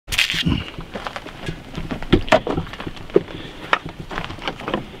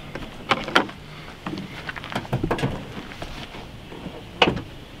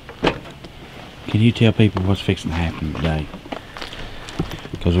Can you tell people what's fixing to happen today?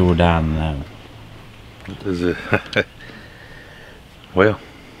 Because we were dying to know. Is it? Well,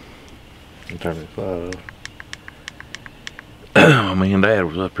 I'll turn this light off. Me and Dad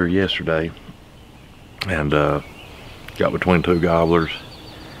was up here yesterday and got between two gobblers.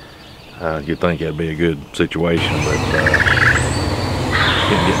 You'd think that'd be a good situation, but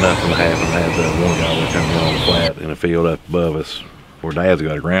didn't get nothing to happen. Had one gobbler coming on the flat in a field up above us where Dad's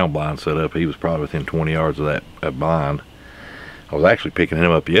got a ground blind set up. He was probably within 20 yards of that blind. I was actually picking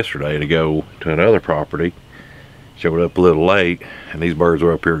him up yesterday to go to another property. Showed up a little late, and these birds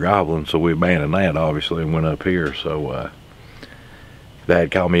were up here gobbling, so we abandoned that obviously and went up here. So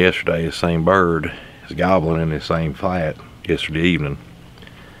Dad called me yesterday. The same bird is gobbling in the same flat yesterday evening.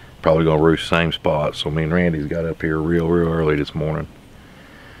 Probably gonna roost the same spot. So me and Randy's got up here real early this morning.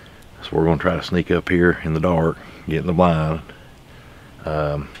 So we're gonna try to sneak up here in the dark, get in the blind.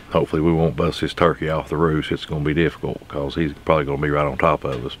 Hopefully we won't bust this turkey off the roost. It's gonna be difficult because he's probably gonna be right on top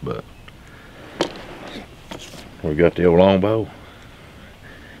of us. But we got the old Longbow.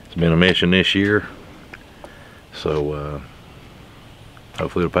 It's been a mission this year, so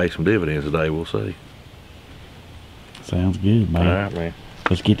hopefully it'll pay some dividends today. We'll see. Sounds good, man. All right, man.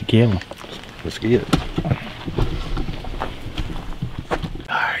 Let's get to killing. Let's get it.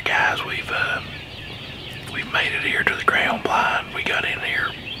 All right, guys, we've made it here to the ground blind. We got in here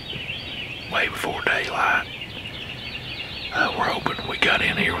way before daylight. We're hoping we got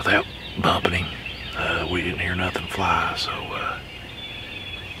in here without bumping him. We didn't hear nothing fly, so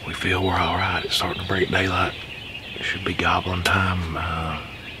we feel we're all right. It's starting to break daylight. It should be gobbling time.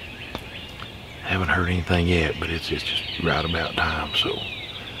 Haven't heard anything yet, but it's just right about time. So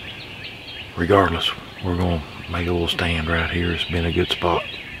regardless, we're gonna make a little stand right here. It's been a good spot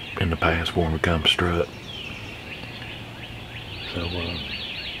in the past for him to come strut. So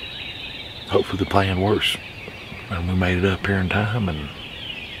hopefully the plan works and we made it up here in time and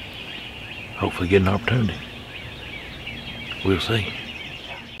hopefully get an opportunity. We'll see.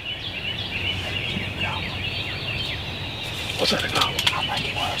 Was that a gobbler? I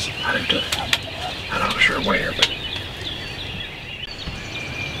think it was. I do too. I'm not sure where, but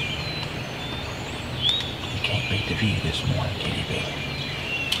You can't beat the view this morning, can you, Bill?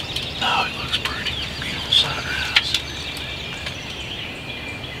 no, it looks pretty. Beautiful sunrise.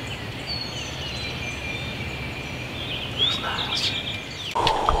 Looks nice.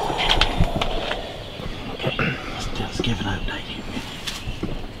 Let's give an update.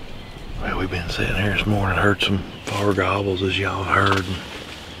 Well, we've been sitting here this morning, heard some far gobbles as y'all heard. And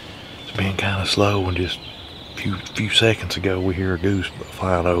it's been kind of slow, and just a few seconds ago we hear a goose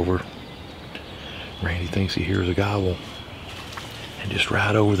flying over. Randy thinks he hears a gobble. And just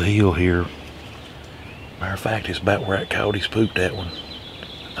right over the hill here. Matter of fact, it's about where that coyote spooked that one.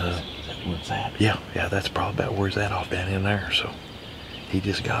 What's that? Yeah, that's probably about where he's at off down in there. So he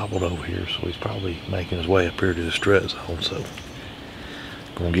just gobbled over here, so he's probably making his way up here to the strut zone. So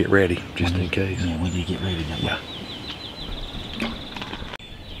gonna get ready just in case. Yeah, we need to get ready. Yeah.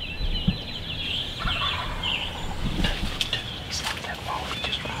 He's not that far. He's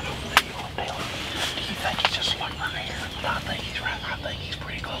just right over the hill. Do you think he's just like right here? I think he's right. I think he's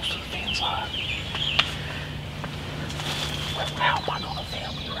pretty close to the fence line. Well, how am I gonna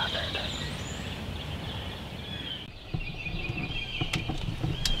film you right there, dude?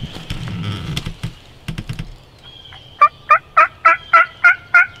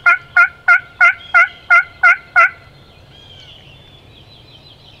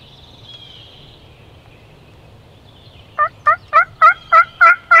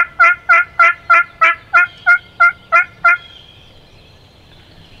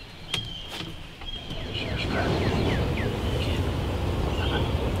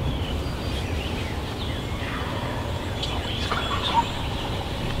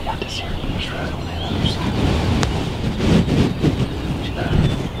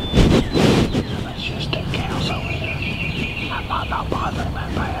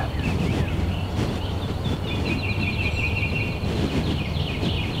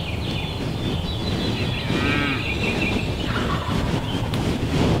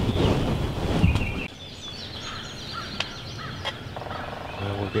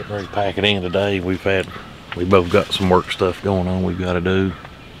 Getting ready to pack it in today. We both got some work stuff going on we've got to do,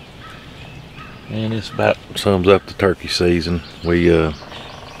 and it's about sums up the turkey season. We in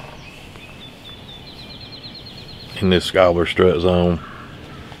this gobbler strut zone.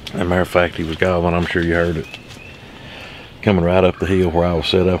 As a matter of fact, he was gobbling. I'm sure you heard it coming right up the hill where I was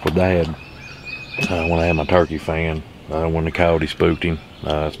set up with Dad when I had my turkey fan when the coyote spooked him.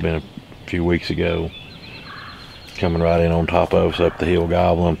 It's been a few weeks ago. coming right in on top of us up the hill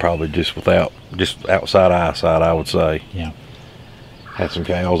gobbling, probably just outside eyesight, I would say. Yeah. Had some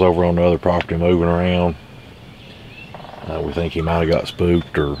cows over on the other property moving around. We think he might have got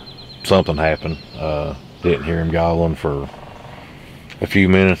spooked or something happened. Didn't hear him gobbling for a few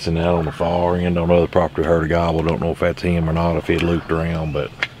minutes, and out on the far end on the other property heard a gobble. Don't know if that's him or not, if he had looped around, but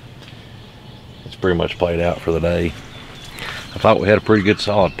it's pretty much played out for the day. I thought we had a pretty good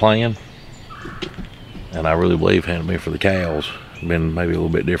solid plan, and I really believe had it been for the cows, been maybe a little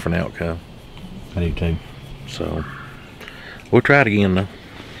bit different outcome. I do too. So we'll try it again though.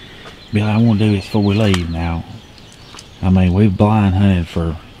 Bill, I want to do this before we leave now. I mean, we've blind hunted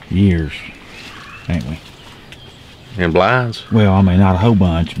for years, ain't we? In blinds? Well, I mean, not a whole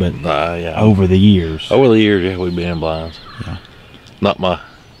bunch, but yeah. over the years. Over the years, yeah, we've been in blinds. Yeah. Not my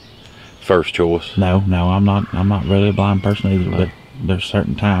first choice. No, I'm not really a blind person either, but there's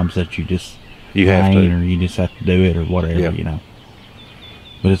certain times that you just have to, or you just have to do it or whatever, yeah. you know.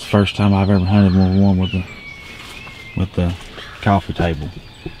 But it's the first time I've ever hunted one with the coffee table.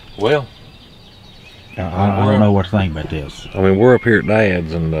 Well, I don't know what to think about this. I mean, we're up here at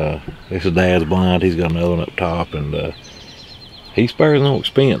Dad's, and this is Dad's blind. He's got another one up top, and he spares no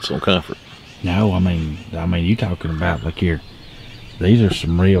expense on comfort. No, I mean, you talking about, look here, these are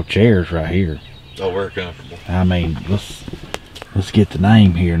some real chairs right here. Oh, very comfortable. I mean, let's get the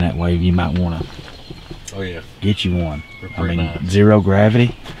name here, and that way you might want to. Oh yeah. Get you one. I mean, nice. Zero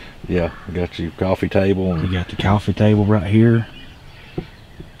gravity. Yeah, we got your coffee table. And you got the coffee table right here.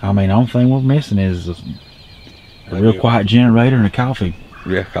 I mean, the only thing we're missing is a real quiet generator and a coffee.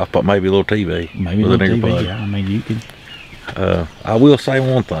 Yeah, I'll put maybe a little TV. Maybe a little TV, yeah. I mean, you could. I will say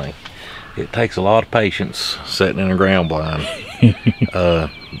one thing. It takes a lot of patience sitting in a ground blind.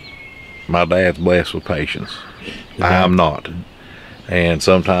 My dad's blessed with patience. Yeah. I'm not. And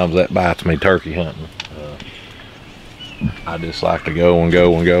sometimes that bites me turkey hunting. I just like to go and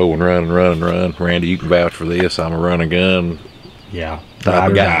go and go and run and run and run. Randy, you can vouch for this. I'm a run and gun. Yeah. Type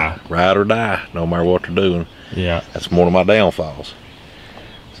of guy. Ride or die, no matter what they're doing. Yeah. That's one of my downfalls.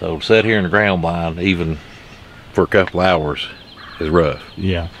 So to sit here in the ground blind, even for a couple hours, is rough.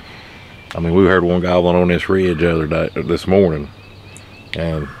 Yeah. I mean, we heard one gobbling on this ridge this morning,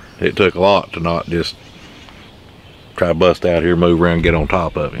 and it took a lot to not just try to bust out here, move around, get on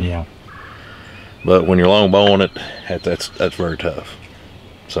top of him. Yeah. But when you're longbowing it, that's very tough.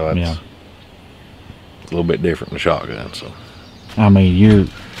 So that's a little bit different than a shotgun. So I mean,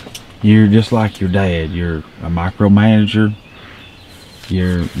 you're just like your dad. You're a micromanager.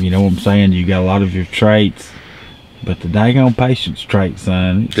 You know what I'm saying? You got a lot of your traits, but the daggone patience trait,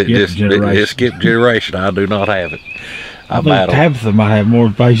 son, it skipped generation. I do not have it. I think Tabitha might have more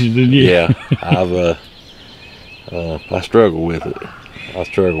patience than you. Yeah, I struggle with it.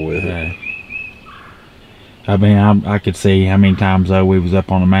 I mean, I could see how many times though we was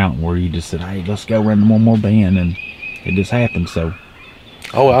up on the mountain where you just said, "Hey, let's go run one more bend," and it just happened. So,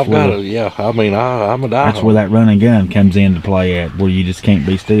 I've got it. Yeah, I mean, I'm a diehard. That's where that running gun comes into play at, where you just can't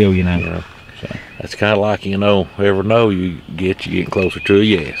be still, you know. Yeah. So that's kind of like, every no you getting closer to a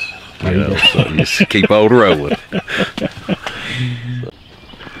yes. So you just keep on rolling.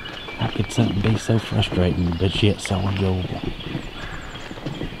 How could something be so frustrating, but yet so enjoyable?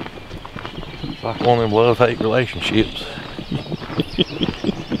 It's like one of them love-hate relationships.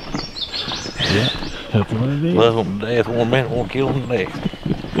 Yeah, that's what it is. Love them to death 1 minute, won't kill them to death.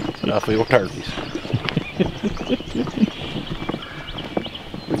 I feel turkeys.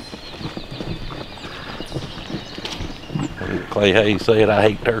 Clay Hayes said, "I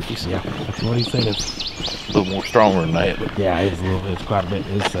hate turkeys." Yeah, that's what he said. A little more stronger than that, but yeah, it's quite a bit.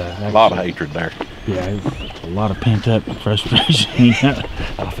 It's a lot of hatred there. Yeah, it's a lot of pent up frustration.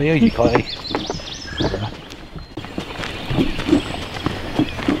 I feel you, Clay.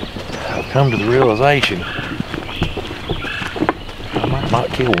 I've come to the realization I might not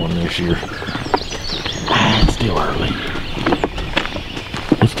kill one this year. It's still early.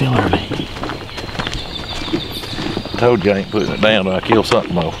 It's still early. I told you I ain't putting it down till I kill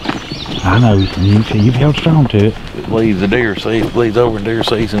something though. I know, you've held strong to it. It bleeds the deer season, it bleeds over in deer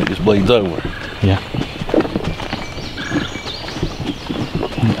season, it just bleeds over. Yeah.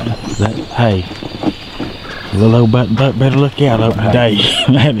 Hey, little old butt better look out up today.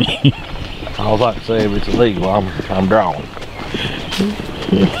 All I can say, if it's illegal, I'm drawing.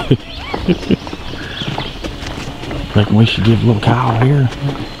 Reckon we should give a little call here?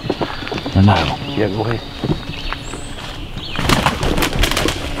 Or no? Yeah, go ahead.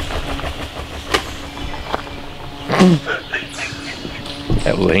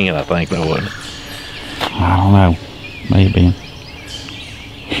 That was a hen, I think, though, wasn't it? I don't know. May have been.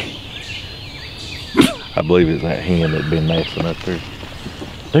 I believe it's that hen that'd been nesting up there.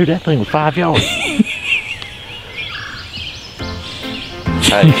 Dude, that thing was 5 yards.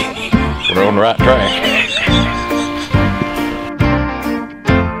 Hey, we're on the right track.